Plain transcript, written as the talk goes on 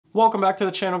Welcome back to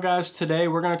the channel, guys. Today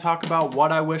we're going to talk about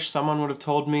what I wish someone would have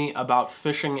told me about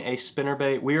fishing a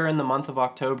spinnerbait. We are in the month of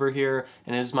October here,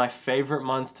 and it is my favorite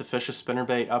month to fish a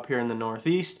spinnerbait up here in the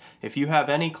Northeast. If you have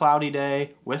any cloudy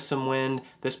day with some wind,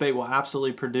 this bait will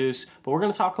absolutely produce. But we're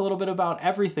going to talk a little bit about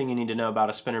everything you need to know about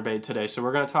a spinnerbait today. So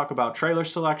we're going to talk about trailer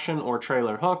selection or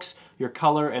trailer hooks, your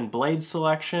color and blade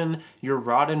selection, your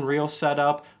rod and reel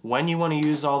setup, when you want to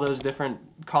use all those different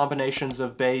combinations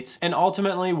of baits. And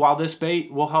ultimately, while this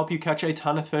bait will help you catch a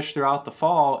ton of fish throughout the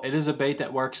fall, it is a bait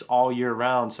that works all year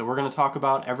round. So we're going to talk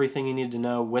about everything you need to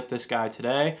know with this guy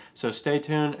today. So stay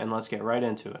tuned and let's get right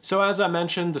into it. So as I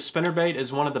mentioned, the spinnerbait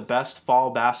is one of the best fall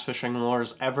bass fishing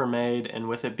lures ever made, and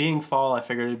with it being fall, I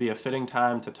figured it'd be a fitting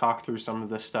time to talk through some of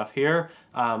this stuff here.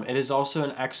 It is also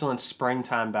an excellent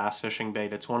springtime bass fishing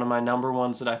bait. It's one of my number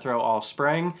ones that I throw all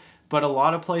spring. But a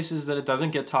lot of places that it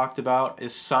doesn't get talked about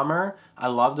is summer. I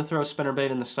love to throw spinnerbait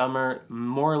in the summer.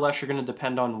 More or less, you're going to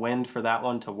depend on wind for that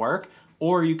one to work.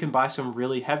 Or you can buy some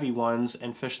really heavy ones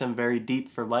and fish them very deep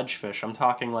for ledge fish. I'm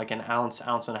talking like an ounce,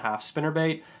 ounce and a half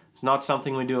spinnerbait. It's not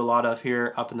something we do a lot of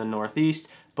here up in the Northeast.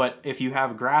 But if you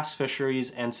have grass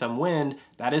fisheries and some wind,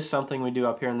 that is something we do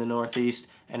up here in the Northeast.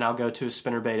 And I'll go to a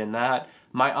spinnerbait in that.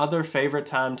 My other favorite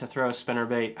time to throw a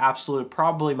spinnerbait,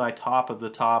 probably my top of the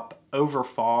top over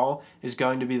fall, is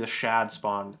going to be the shad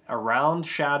spawn. Around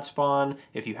shad spawn,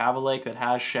 if you have a lake that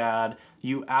has shad,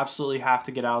 you absolutely have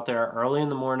to get out there early in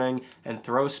the morning and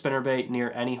throw a spinnerbait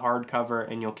near any hard cover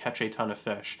and you'll catch a ton of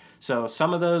fish. So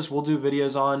some of those we'll do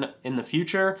videos on in the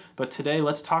future, but today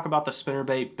let's talk about the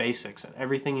spinnerbait basics and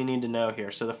everything you need to know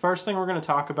here. So the first thing we're going to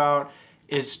talk about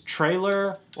is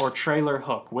trailer or trailer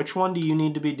hook. Which one do you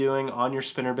need to be doing on your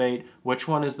spinnerbait? Which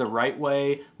one is the right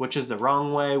way? Which is the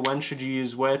wrong way? When should you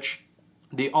use which?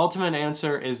 The ultimate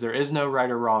answer is there is no right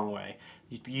or wrong way.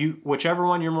 Whichever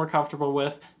one you're more comfortable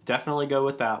with, definitely go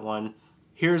with that one.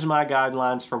 Here's my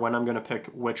guidelines for when I'm going to pick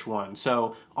which one.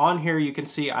 So on here you can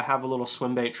see I have a little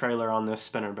swim bait trailer on this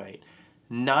spinnerbait.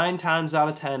 9 times out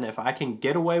of 10, if I can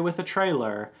get away with a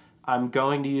trailer, I'm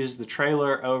going to use the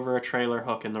trailer over a trailer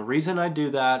hook. And the reason I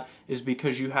do that is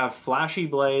because you have flashy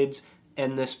blades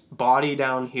and this body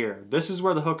down here. This is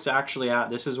where the hook's actually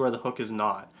at. This is where the hook is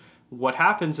not. What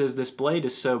happens is this blade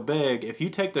is so big, if you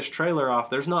take this trailer off,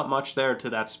 there's not much there to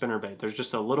that spinnerbait. There's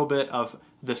just a little bit of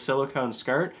the silicone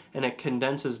skirt and it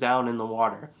condenses down in the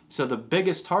water. So the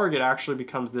biggest target actually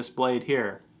becomes this blade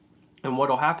here. And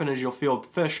what'll happen is you'll feel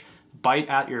fish bite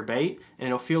at your bait and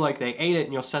it'll feel like they ate it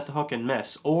and you'll set the hook and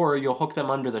miss, or you'll hook them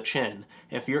under the chin.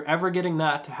 If you're ever getting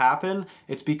that to happen,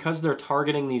 it's because they're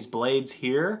targeting these blades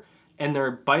here and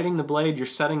they're biting the blade, you're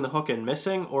setting the hook and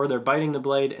missing, or they're biting the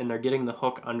blade and they're getting the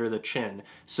hook under the chin.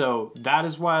 So that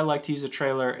is why I like to use a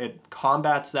trailer. It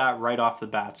combats that right off the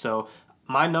bat. So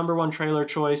my number one trailer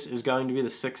choice is going to be the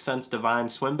 6th Sense Divine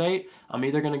swim bait. I'm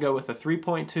either going to go with the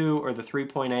 3.2 or the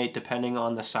 3.8 depending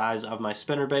on the size of my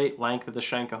spinnerbait, length of the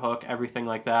shank of hook, everything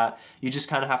like that. You just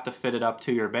kind of have to fit it up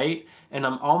to your bait. And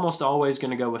I'm almost always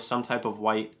going to go with some type of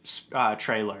white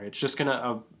trailer. It's just going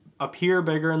to appear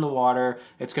bigger in the water.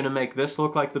 It's going to make this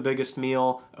look like the biggest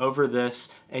meal over this,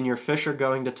 and your fish are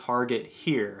going to target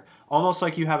here. Almost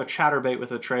like you have a chatterbait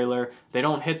with a trailer. They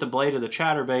don't hit the blade of the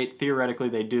chatterbait. Theoretically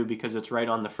they do because it's right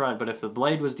on the front, but if the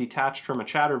blade was detached from a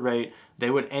chatterbait,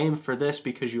 they would aim for this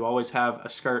because you always have a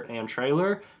skirt and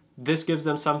trailer. This gives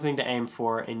them something to aim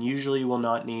for, and usually you will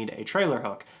not need a trailer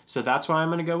hook. So that's why I'm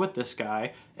going to go with this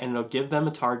guy, and it'll give them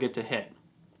a target to hit.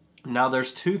 Now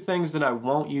there's 2 things that I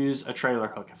won't use a trailer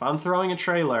hook. If I'm throwing a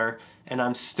trailer and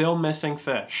I'm still missing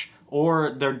fish, or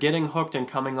they're getting hooked and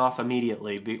coming off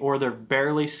immediately, or they're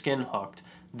barely skin hooked,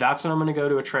 that's when I'm going to go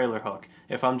to a trailer hook.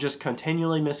 If I'm just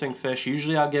continually missing fish,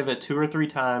 usually I'll give it 2 or 3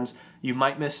 times. You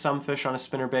might miss some fish on a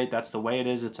spinnerbait. That's the way it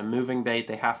is. It's a moving bait.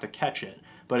 They have to catch it.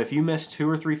 But if you miss 2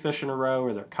 or 3 fish in a row,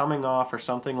 or they're coming off or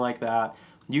something like that,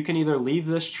 you can either leave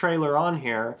this trailer on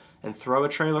here and throw a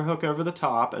trailer hook over the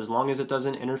top as long as it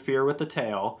doesn't interfere with the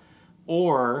tail,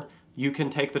 or you can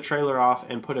take the trailer off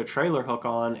and put a trailer hook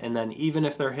on, and then even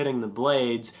if they're hitting the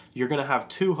blades, you're going to have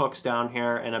 2 hooks down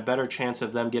here and a better chance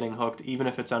of them getting hooked even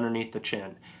if it's underneath the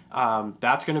chin.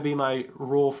 That's going to be my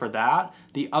rule for that.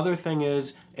 The other thing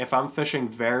is if I'm fishing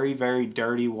very, very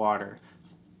dirty water.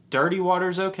 Dirty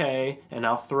water's okay, and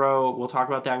we'll talk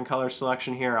about that in color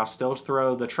selection here, I'll still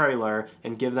throw the trailer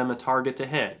and give them a target to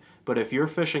hit. But if you're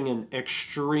fishing in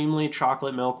extremely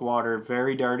chocolate milk water,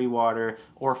 very dirty water,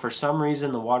 or for some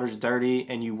reason the water's dirty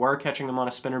and you were catching them on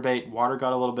a spinnerbait, water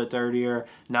got a little bit dirtier,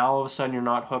 now all of a sudden your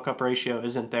knot hookup ratio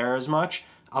isn't there as much,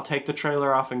 I'll take the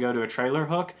trailer off and go to a trailer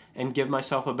hook and give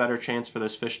myself a better chance for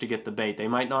those fish to get the bait. They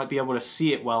might not be able to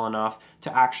see it well enough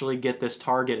to actually get this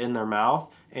target in their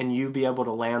mouth and you be able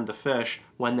to land the fish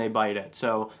when they bite it.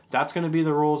 So that's going to be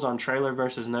the rules on trailer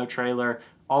versus no trailer.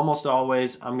 Almost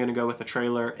always, I'm going to go with a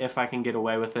trailer if I can get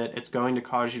away with it. It's going to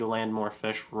cause you to land more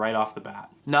fish right off the bat.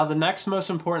 Now, the next most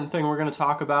important thing we're going to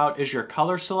talk about is your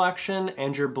color selection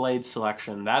and your blade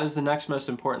selection. That is the next most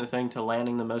important thing to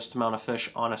landing the most amount of fish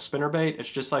on a spinnerbait. It's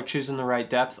just like choosing the right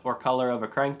depth or color of a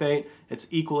crankbait. It's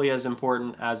equally as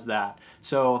important as that.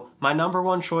 So my number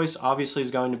one choice obviously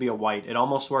is going to be a white. It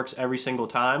almost works every single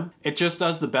time. It just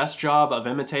does the best job of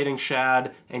imitating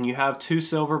shad, and you have 2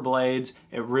 silver blades.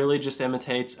 It really just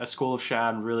imitates a school of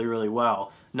shad really, really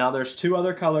well. Now there's 2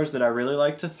 other colors that I really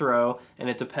like to throw, and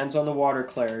it depends on the water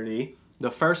clarity. The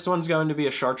first one's going to be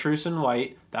a chartreuse and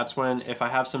white. That's when, if I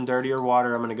have some dirtier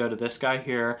water, I'm going to go to this guy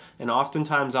here, and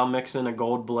oftentimes I'll mix in a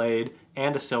gold blade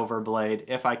and a silver blade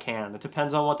if I can. It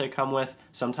depends on what they come with.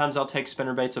 Sometimes I'll take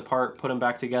spinnerbaits apart, put them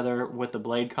back together with the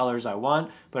blade colors I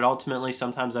want, but ultimately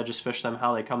sometimes I just fish them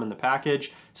how they come in the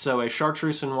package. So a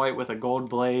chartreuse and white with a gold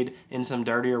blade in some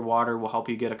dirtier water will help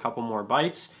you get a couple more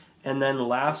bites. And then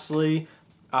lastly,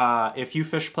 if you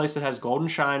fish a place that has golden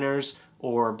shiners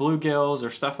or bluegills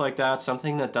or stuff like that,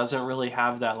 something that doesn't really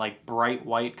have that like bright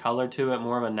white color to it,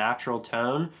 more of a natural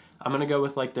tone, I'm gonna go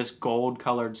with like this gold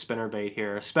colored spinnerbait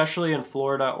here, especially in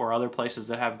Florida or other places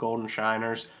that have golden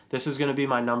shiners. This is gonna be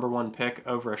my number one pick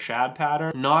over a shad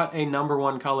pattern. Not a number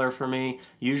one color for me.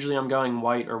 Usually I'm going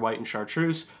white or white and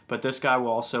chartreuse, but this guy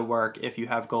will also work if you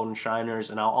have golden shiners,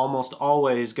 and I'll almost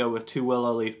always go with 2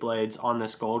 willow leaf blades on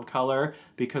this gold color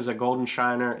because a golden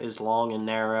shiner is long and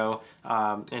narrow,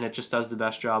 and it just does the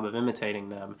best job of imitating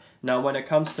them. Now when it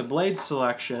comes to blade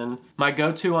selection, my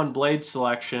go-to on blade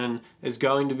selection is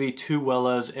going to be 2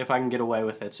 willows if I can get away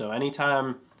with it. So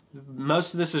anytime,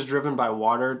 most of this is driven by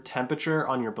water temperature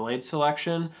on your blade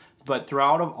selection, but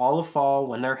throughout all of fall,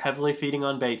 when they're heavily feeding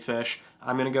on bait fish,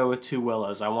 I'm going to go with 2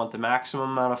 willows. I want the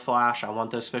maximum amount of flash. I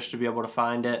want those fish to be able to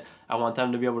find it. I want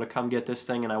them to be able to come get this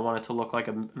thing, and I want it to look like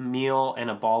a meal and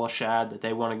a ball of shad that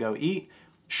they want to go eat.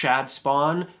 Shad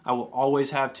spawn, I will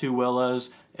always have 2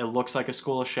 willows. It looks like a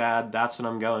school of shad. That's what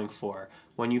I'm going for.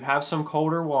 When you have some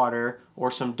colder water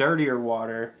or some dirtier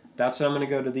water, that's when I'm going to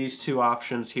go to these 2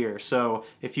 options here. So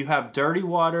if you have dirty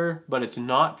water, but it's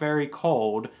not very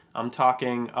cold, I'm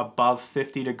talking above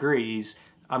 50 degrees,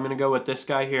 I'm going to go with this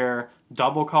guy here,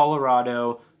 double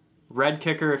Colorado, red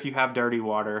kicker if you have dirty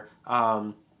water,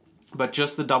 but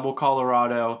just the double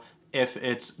Colorado. If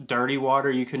it's dirty water,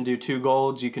 you can do 2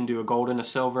 golds, you can do a gold and a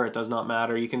silver, it does not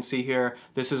matter. You can see here,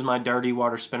 this is my dirty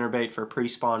water spinnerbait for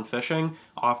pre-spawn fishing.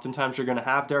 Oftentimes you're going to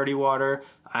have dirty water.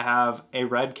 I have a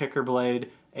red kicker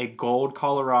blade, a gold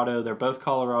Colorado, they're both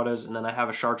Colorados, and then I have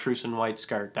a chartreuse and white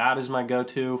skirt. That is my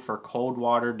go-to for cold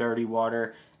water, dirty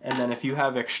water. And then if you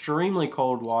have extremely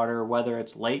cold water, whether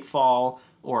it's late fall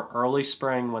or early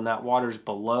spring when that water's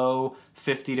below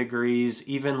 50 degrees,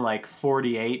 even like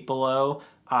 48 below,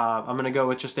 I'm going to go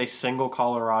with just a single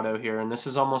Colorado here. And this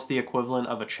is almost the equivalent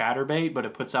of a chatterbait, but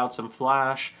it puts out some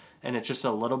flash and it's just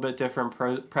a little bit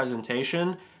different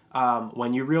presentation.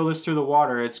 When you reel this through the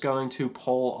water, it's going to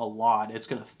pull a lot. It's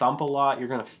going to thump a lot. You're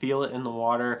going to feel it in the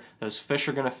water. Those fish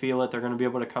are going to feel it. They're going to be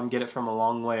able to come get it from a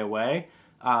long way away.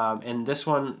 And this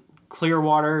one, clear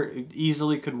water,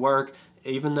 easily could work.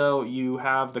 Even though you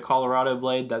have the Colorado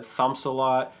blade that thumps a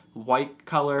lot, white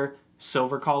color,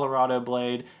 silver Colorado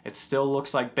blade, it still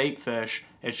looks like bait fish.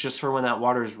 It's just for when that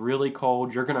water is really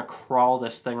cold, you're gonna crawl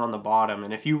this thing on the bottom.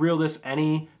 And if you reel this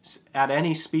at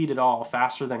any speed at all,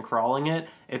 faster than crawling it,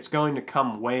 it's going to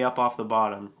come way up off the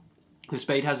bottom. This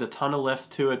bait has a ton of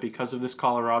lift to it because of this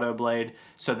Colorado blade,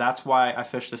 so that's why I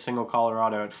fish the single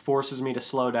Colorado. It forces me to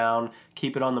slow down,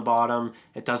 keep it on the bottom.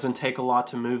 It doesn't take a lot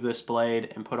to move this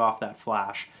blade and put off that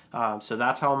flash. So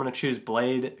that's how I'm going to choose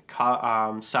blade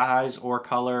size or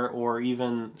color or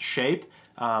even shape.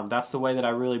 That's the way that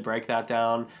I really break that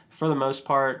down. For the most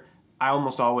part, I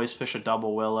almost always fish a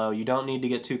double willow. You don't need to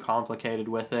get too complicated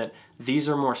with it. These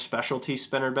are more specialty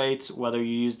spinnerbaits, whether you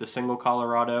use the single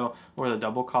Colorado or the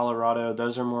double Colorado.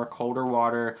 Those are more colder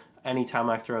water anytime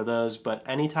I throw those, but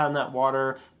anytime that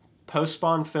water,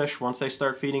 post-spawn fish, once they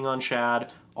start feeding on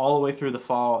shad, all the way through the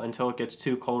fall until it gets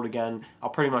too cold again, I'll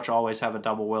pretty much always have a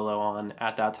double willow on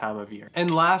at that time of year.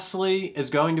 And lastly is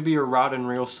going to be your rod and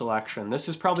reel selection. This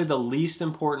is probably the least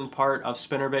important part of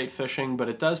spinnerbait fishing, but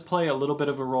it does play a little bit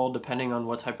of a role depending on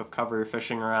what type of cover you're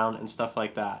fishing around and stuff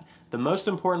like that. The most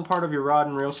important part of your rod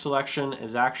and reel selection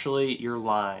is actually your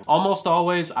line. Almost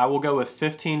always I will go with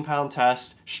 15-pound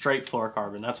test straight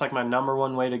fluorocarbon. That's like my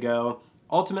 #1 way to go.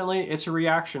 ultimately it's a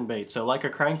reaction bait. So like a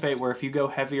crankbait where if you go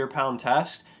heavier pound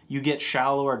test, you get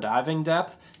shallower diving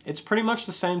depth. It's pretty much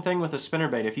the same thing with a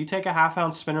spinnerbait. If you take a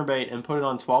half-ounce spinnerbait and put it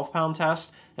on 12-pound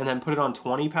test and then put it on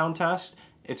 20-pound test,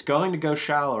 it's going to go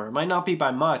shallower. It might not be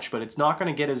by much, but it's not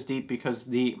going to get as deep because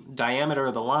the diameter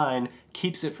of the line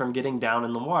keeps it from getting down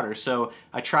in the water. So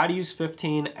I try to use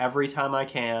 15 every time I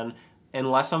can,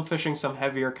 unless I'm fishing some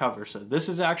heavier cover. So this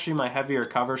is actually my heavier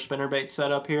cover spinnerbait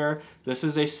setup here. This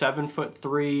is a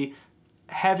 7'3"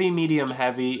 heavy, medium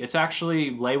heavy. It's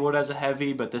actually labeled as a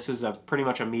heavy, but this is pretty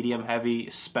much a medium heavy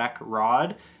spec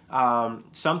rod.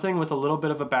 Something with a little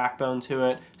bit of a backbone to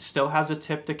it, still has a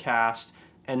tip to cast,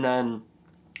 and then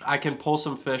I can pull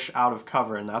some fish out of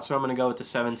cover, and that's what I'm going to go with the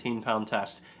 17-pound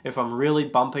test. If I'm really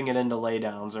bumping it into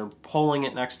laydowns or pulling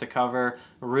it next to cover,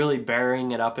 really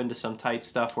burying it up into some tight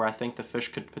stuff where I think the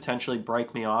fish could potentially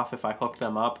break me off if I hook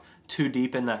them up too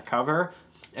deep in that cover.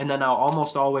 And then I'll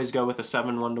almost always go with a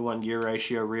 7:1 gear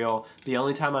ratio reel. The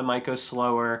only time I might go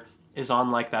slower is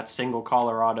on like that single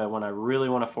Colorado when I really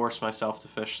want to force myself to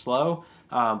fish slow.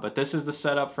 But this is the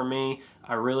setup for me.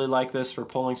 I really like this for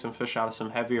pulling some fish out of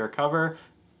some heavier cover.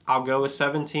 I'll go with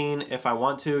 17 if I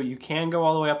want to. You can go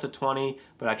all the way up to 20,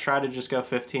 but I try to just go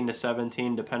 15 to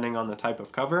 17 depending on the type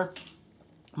of cover.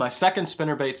 My second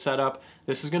spinnerbait setup,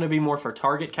 this is going to be more for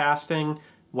target casting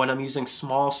when I'm using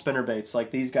small spinnerbaits like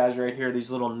these guys right here,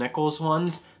 these little Nichols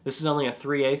ones. This is only a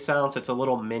 3/8 ounce. It's a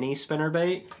little mini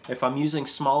spinnerbait. If I'm using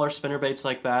smaller spinnerbaits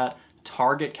like that,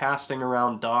 target casting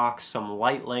around docks, some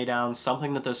light laydowns,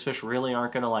 something that those fish really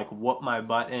aren't going to like whoop my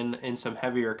butt in some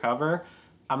heavier cover,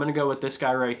 I'm going to go with this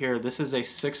guy right here. This is a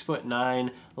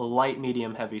 6'9" light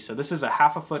medium heavy. So this is a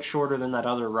half a foot shorter than that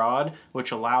other rod,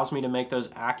 which allows me to make those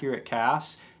accurate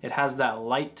casts. It has that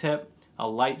light tip, a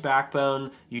light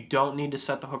backbone. You don't need to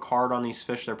set the hook hard on these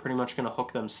fish. They're pretty much going to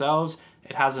hook themselves.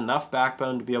 It has enough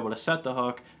backbone to be able to set the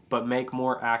hook, but make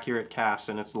more accurate casts.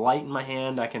 And it's light in my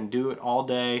hand. I can do it all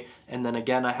day. And then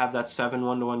again, I have that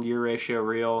 7:1 gear ratio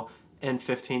reel and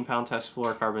 15-pound test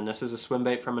fluorocarbon. This is a swim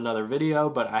bait from another video,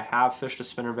 but I have fished a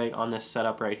spinnerbait on this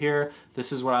setup right here.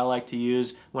 This is what I like to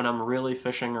use when I'm really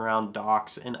fishing around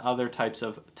docks and other types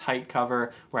of tight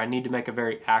cover where I need to make a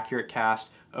very accurate cast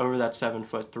over that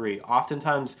 7'3".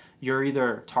 Oftentimes, you're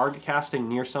either target casting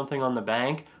near something on the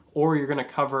bank or you're gonna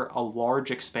cover a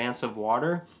large expanse of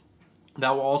water.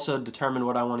 That will also determine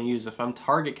what I want to use. If I'm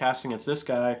target casting, it's this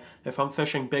guy. If I'm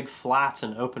fishing big flats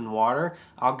in open water,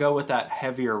 I'll go with that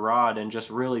heavier rod and just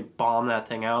really bomb that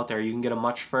thing out there. You can get a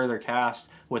much further cast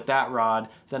with that rod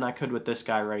than I could with this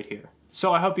guy right here.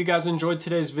 So I hope you guys enjoyed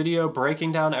today's video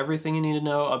breaking down everything you need to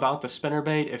know about the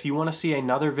spinnerbait. If you want to see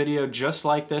another video just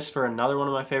like this for another one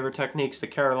of my favorite techniques, the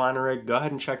Carolina rig, go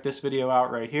ahead and check this video out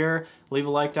right here. Leave a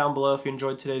like down below if you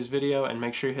enjoyed today's video, and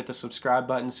make sure you hit the subscribe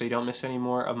button so you don't miss any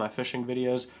more of my fishing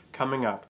videos coming up.